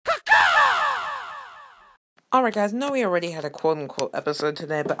Alright guys, no, we already had a quote-unquote episode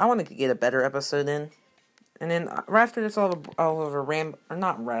today, but I wanted to get a better episode in. And then right after this,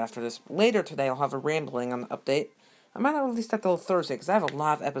 later today I'll have a rambling on the update. I might not release that till Thursday, because I have a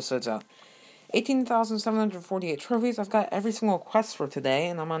lot of episodes out. 18,748 trophies, I've got every single quest for today,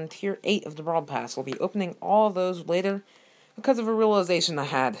 and I'm on Tier 8 of the Brawl Pass. I'll be opening all of those later, because of a realization I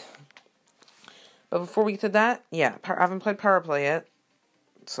had. But before we get to that, I haven't played Power Play yet,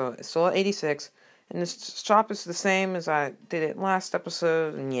 so it's still at 86. And this shop is the same as I did it last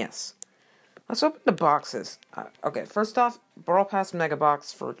episode, and yes. Let's open the boxes. Okay, first off, Brawl Pass Mega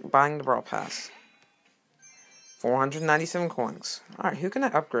Box for buying the Brawl Pass. 497 coins. Alright, who can I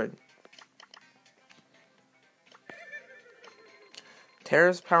upgrade?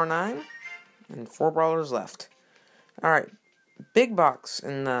 Tara's Power 9, and 4 Brawlers left. Alright, big box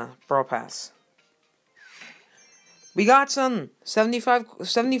in the Brawl Pass. We got some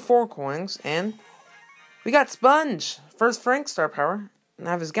 74 coins, and we got Sponge, first Frank Star Power, and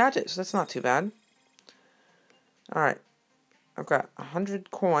I have his gadget, so that's not too bad. Alright, I've got 100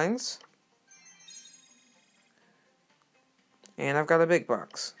 coins, and I've got a big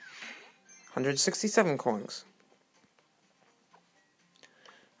box, 167 coins.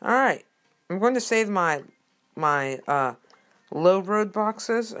 Alright, I'm going to save my low road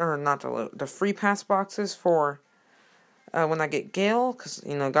boxes, or not the free pass boxes for when I get Gale, because,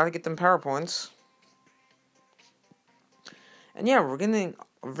 gotta get them power points. And yeah, we're getting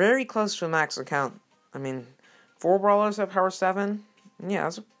very close to a max account. 4 Brawlers at Power 7.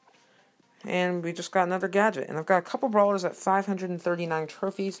 And we just got another gadget. And I've got a couple Brawlers at 539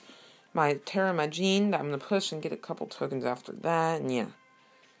 trophies. My Tara and my Jean that I'm going to push and get a couple tokens after that. And yeah,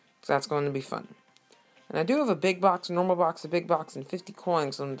 so that's going to be fun. And I do have a big box, a normal box, a big box, and 50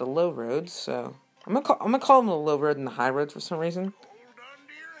 coins on the low roads. So I'm gonna call them the low road and the high road for some reason.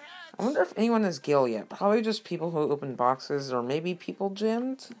 I wonder if anyone has Gale yet. Probably just people who open boxes, or maybe people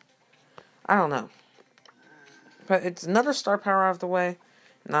gemmed. I don't know. But it's another star power out of the way,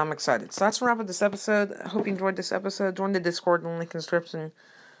 and I'm excited. So that's a wrap of this episode. I hope you enjoyed this episode. Join the Discord in the link in the description.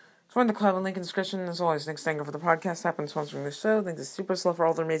 Join the club in the link in the description. As always, thanks to Anchor for the podcast app and sponsoring the show. Thanks to Supercell for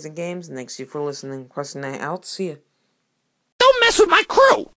all their amazing games. And thanks to you for listening. Question night out. See ya. Don't mess with my crew!